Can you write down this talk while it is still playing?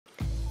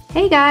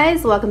Hey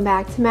guys, welcome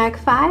back to Mag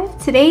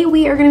 5. Today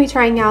we are going to be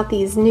trying out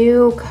these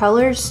new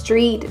Color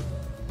Street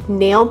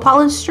nail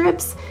polish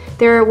strips.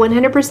 They're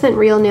 100%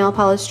 real nail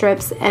polish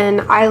strips and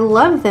I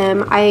love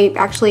them. I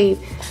actually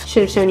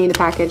should have shown you the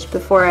package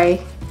before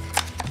I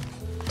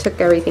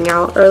took everything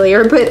out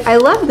earlier, but I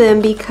love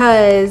them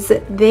because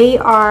they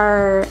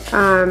are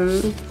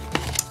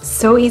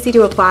so easy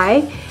to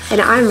apply,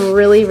 and I'm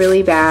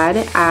really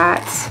bad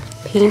at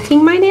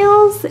painting my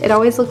nails. It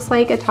always looks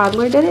like a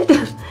toddler did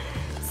it.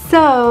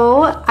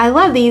 So I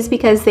love these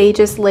because they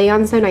just lay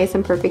on so nice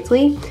and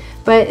perfectly.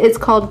 But it's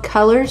called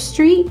Color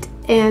Street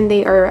and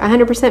they are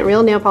 100%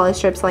 real nail polish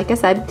strips, like I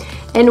said.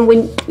 And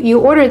when you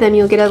order them,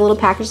 you'll get a little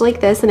package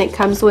like this, and it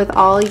comes with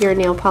all your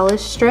nail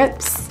polish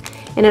strips.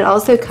 And it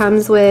also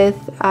comes with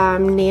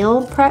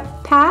nail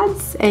prep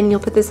pads, and you'll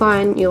put this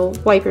on, you'll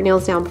wipe your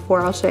nails down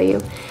before, I'll show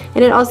you.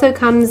 And it also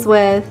comes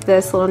with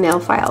this little nail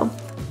file.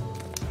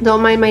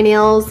 Don't mind my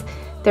nails,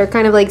 they're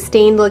kind of like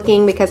stained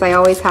looking because I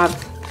always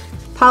have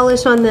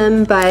polish on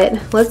them,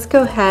 but let's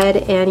go ahead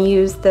and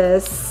use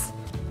this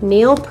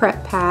nail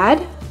prep pad.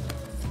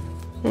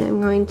 And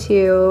I'm going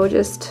to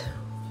just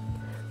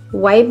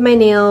wipe my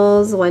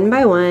nails one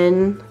by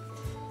one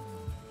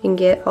and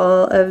get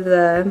all of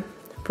the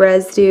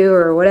residue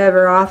or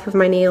whatever off of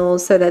my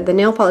nails so that the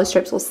nail polish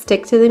strips will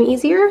stick to them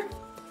easier.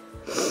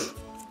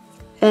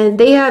 And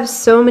they have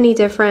so many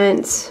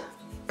different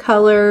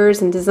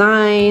colors and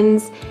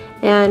designs,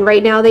 and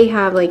right now they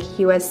have like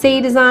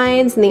USA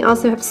designs, and they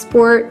also have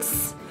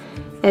sports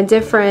and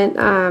different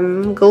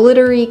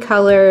glittery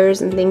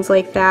colors and things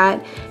like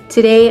that.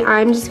 Today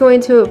I'm just going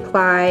to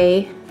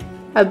apply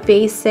a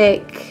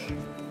basic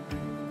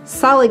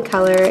solid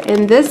color,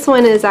 and this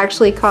one is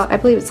actually called, I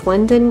believe it's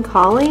London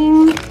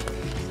Calling.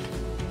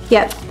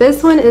 Yep,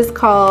 this one is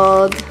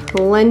called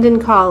London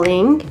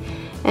Calling,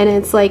 and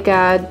it's like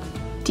a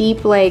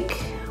deep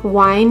like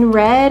wine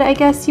red, I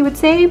guess you would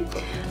say.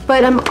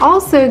 But I'm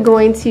also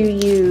going to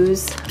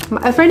use,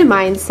 a friend of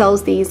mine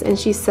sells these, and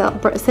she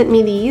sent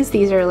me these.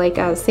 These are like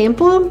a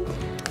sample.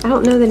 I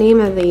don't know the name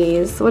of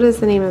these. What is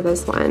the name of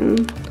this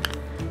one?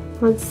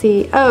 Let's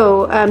see.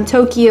 Oh,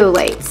 Tokyo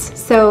Lights.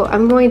 So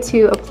I'm going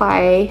to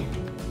apply,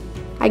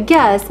 I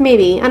guess,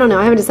 maybe, I don't know,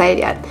 I haven't decided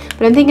yet.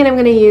 But I'm thinking I'm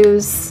going to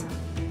use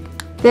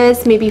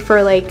this maybe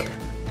for like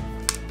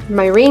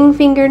my ring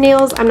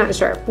fingernails. I'm not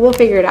sure. We'll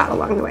figure it out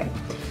along the way.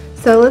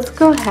 So let's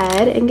go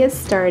ahead and get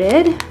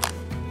started.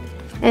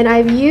 And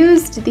I've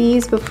used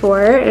these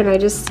before, and I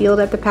just sealed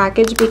up the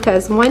package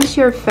because once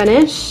you're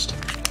finished,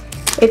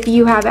 if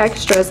you have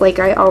extras, like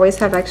I always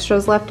have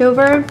extras left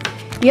over,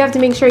 you have to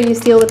make sure you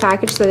seal the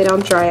package so they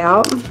don't dry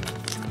out.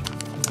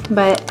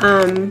 But,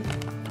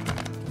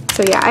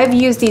 so yeah, I've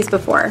used these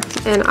before,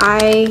 and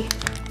I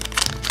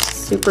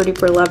super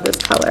duper love this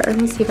color.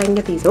 Let me see if I can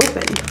get these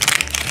open.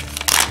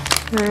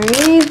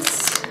 Alright.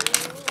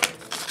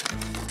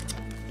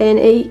 And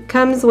it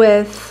comes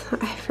with,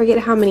 I forget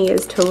how many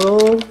is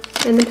total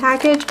in the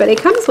package, but it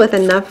comes with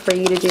enough for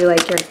you to do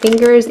like your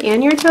fingers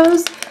and your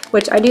toes,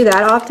 which I do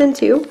that often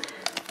too.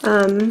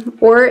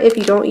 Or if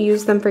you don't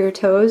use them for your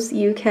toes,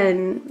 you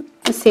can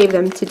save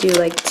them to do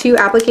like 2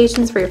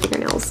 applications for your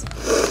fingernails.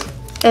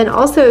 And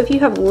also if you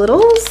have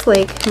littles,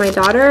 like my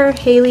daughter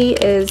Haley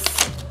is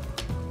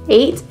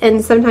 8,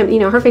 and sometimes, you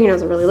know, her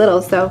fingernails are really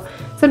little, so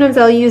sometimes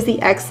I'll use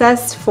the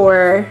excess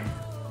for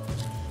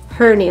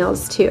her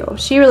nails too.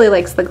 She really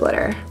likes the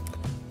glitter.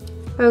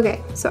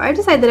 Okay, so I've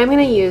decided that I'm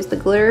going to use the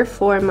glitter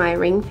for my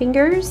ring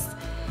fingers.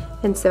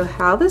 And so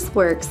how this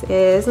works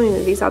is, let me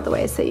move these out the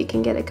way so you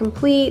can get a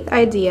complete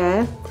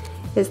idea,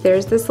 is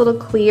there's this little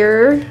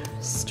clear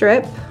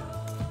strip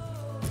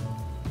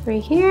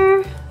right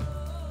here.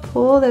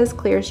 Pull this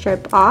clear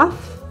strip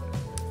off.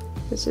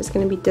 It's just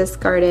going to be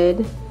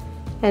discarded.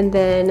 And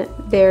then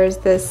there's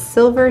this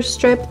silver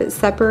strip that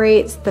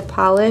separates the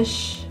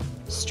polish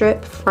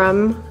strip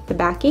from the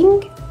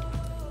backing.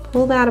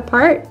 Pull that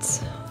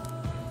apart.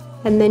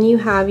 And then you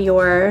have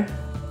your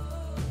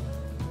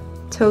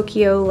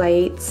Tokyo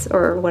Lights,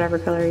 or whatever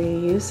color you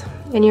use,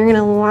 and you're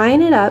gonna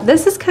line it up.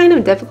 This is kind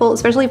of difficult,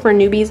 especially for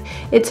newbies.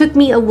 It took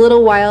me a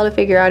little while to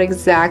figure out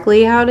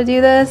exactly how to do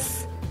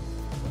this.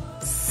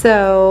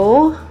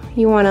 So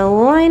you wanna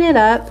line it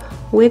up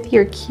with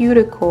your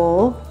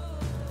cuticle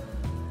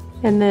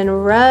and then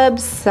rub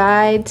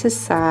side to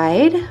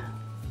side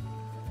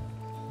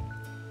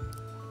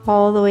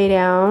all the way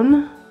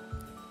down.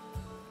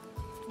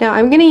 Now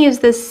I'm going to use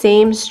this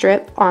same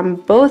strip on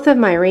both of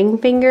my ring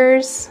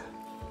fingers.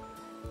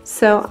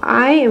 So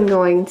I am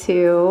going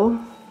to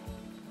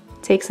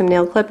take some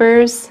nail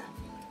clippers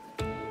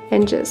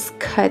and just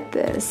cut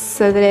this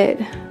so that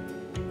it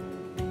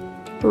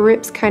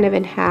rips kind of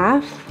in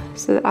half,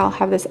 so that I'll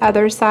have this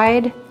other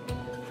side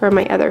for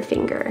my other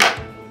finger.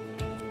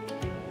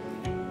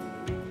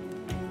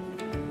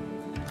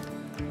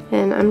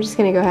 And I'm just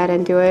going to go ahead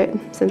and do it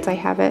since I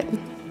have it.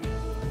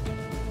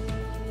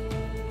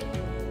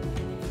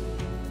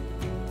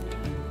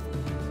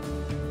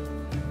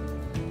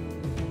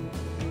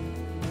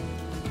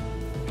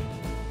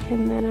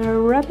 And then I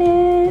rub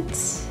it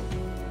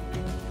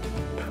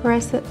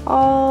press it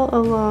all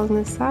along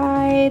the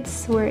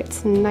sides where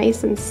it's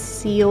nice and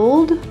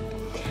sealed.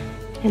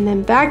 And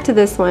then back to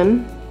this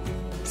one.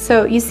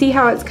 So you see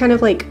how it's kind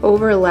of like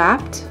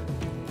overlapped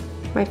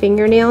my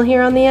fingernail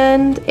here on the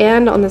end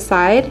and on the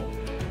side.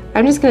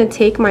 I'm just gonna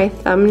take my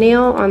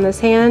thumbnail on this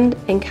hand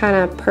and kind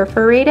of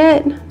perforate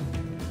it,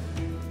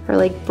 or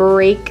like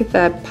break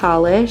the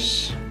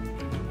polish.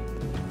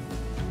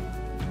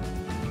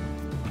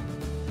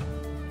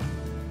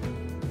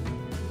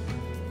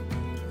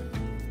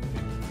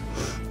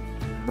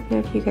 I don't know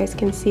if you guys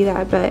can see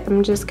that, but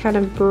I'm just kind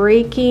of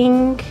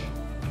breaking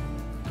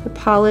the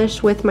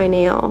polish with my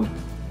nail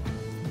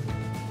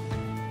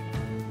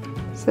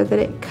so that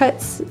it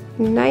cuts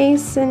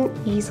nice and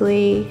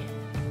easily.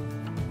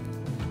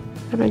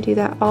 I'm gonna do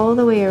that all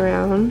the way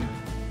around.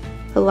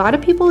 A lot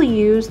of people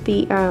use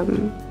the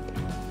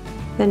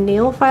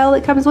nail file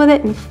that comes with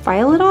it and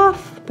file it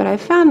off, but I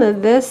found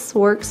that this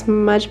works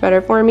much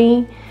better for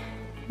me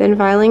than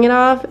filing it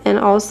off. And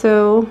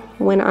also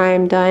when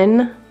I'm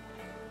done,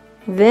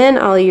 then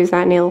I'll use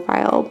that nail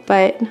file.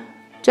 But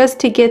just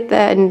to get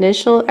the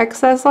initial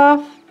excess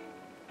off,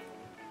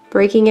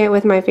 breaking it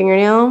with my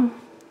fingernail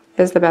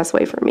is the best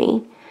way for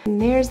me. And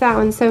there's that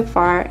one so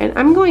far, and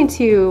I'm going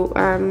to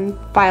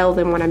file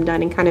them when I'm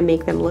done and kind of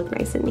make them look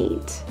nice and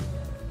neat.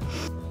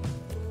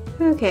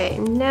 Okay,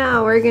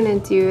 now we're gonna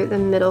do the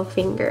middle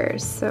finger.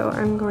 So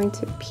I'm going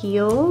to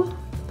peel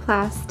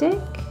plastic,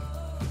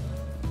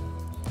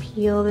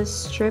 peel the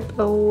strip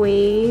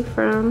away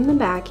from the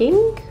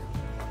backing,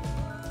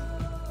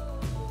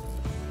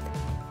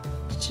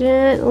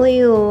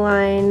 gently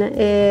line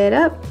it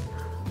up.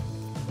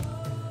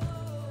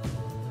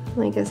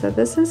 Like I said,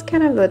 this is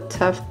kind of the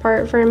tough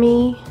part for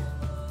me,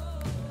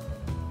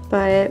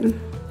 but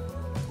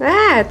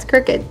it's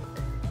crooked.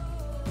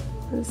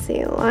 Let's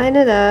see, line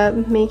it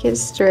up, make it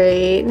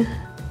straight.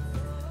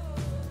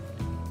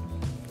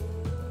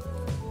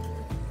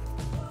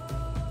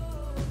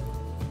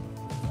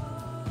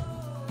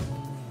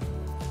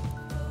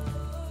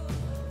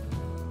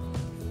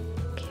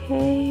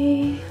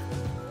 Okay,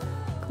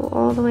 go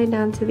all the way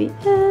down to the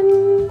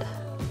end.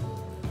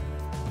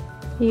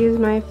 Use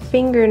my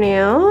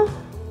fingernail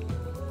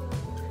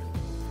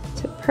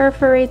to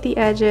perforate the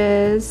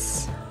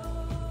edges,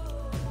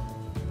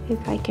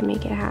 if I can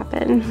make it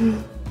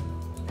happen.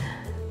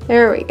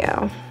 There we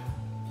go.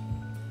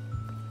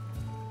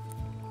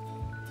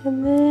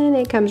 And then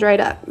it comes right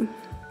up.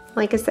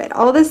 Like I said,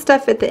 all this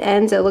stuff at the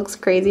ends, it looks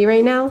crazy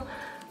right now,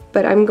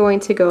 but I'm going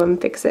to go and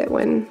fix it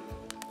when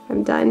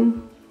I'm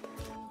done.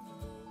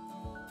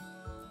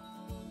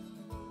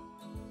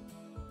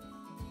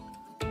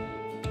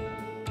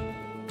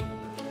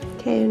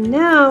 Okay,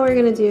 now we're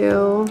gonna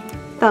do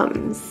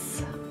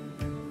thumbs.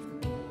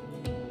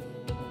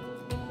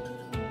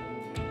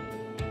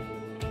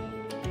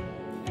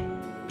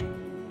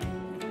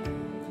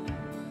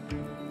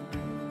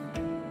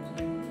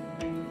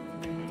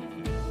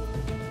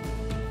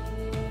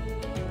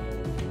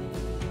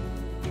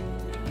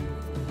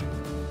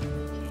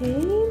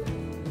 Okay,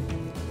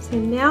 so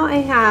now I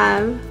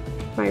have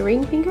my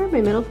ring finger, my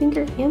middle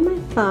finger, and my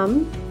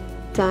thumb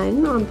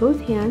done on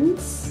both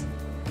hands.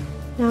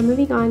 Now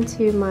moving on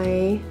to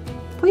my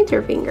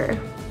pointer finger.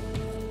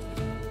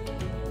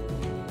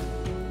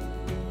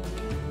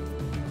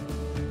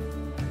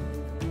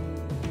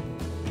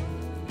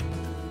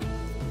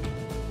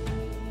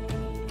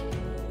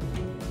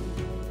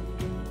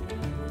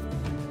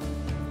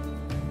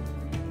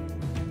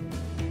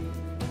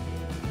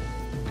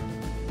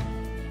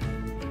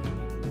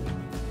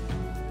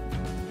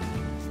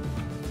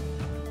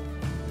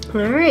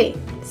 Alright,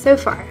 so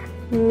far,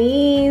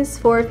 these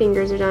 4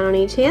 fingers are done on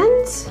each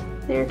hand.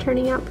 They're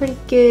turning out pretty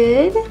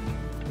good.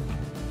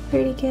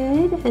 Pretty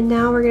good. And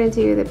now we're going to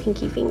do the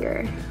pinky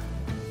finger.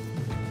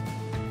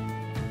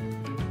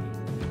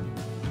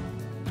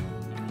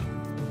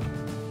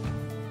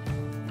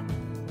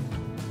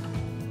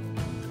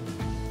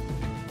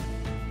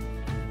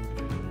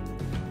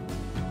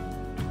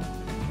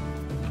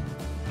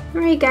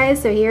 Alright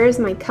guys, so here's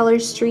my Color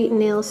Street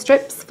nail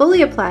strips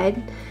fully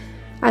applied.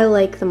 I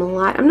like them a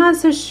lot. I'm not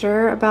so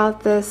sure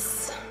about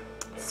this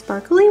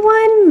sparkly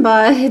one,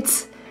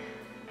 but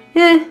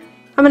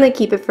I'm gonna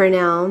keep it for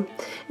now.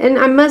 And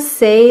I must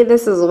say,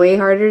 this is way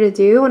harder to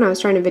do when I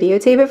was trying to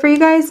videotape it for you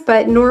guys,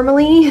 but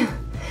normally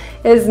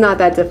it's not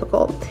that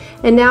difficult.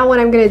 And now what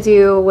I'm gonna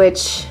do,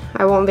 which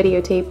I won't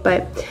videotape,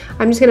 but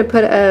I'm just gonna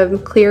put a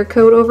clear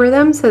coat over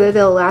them so that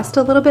they'll last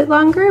a little bit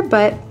longer,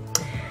 but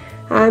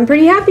I'm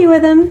pretty happy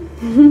with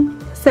them.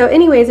 So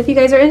anyways, if you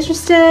guys are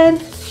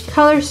interested,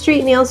 Color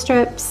Street nail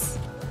strips,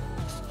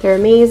 they're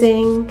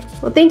amazing.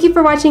 Well, thank you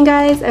for watching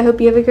guys. I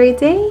hope you have a great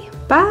day.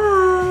 Bye.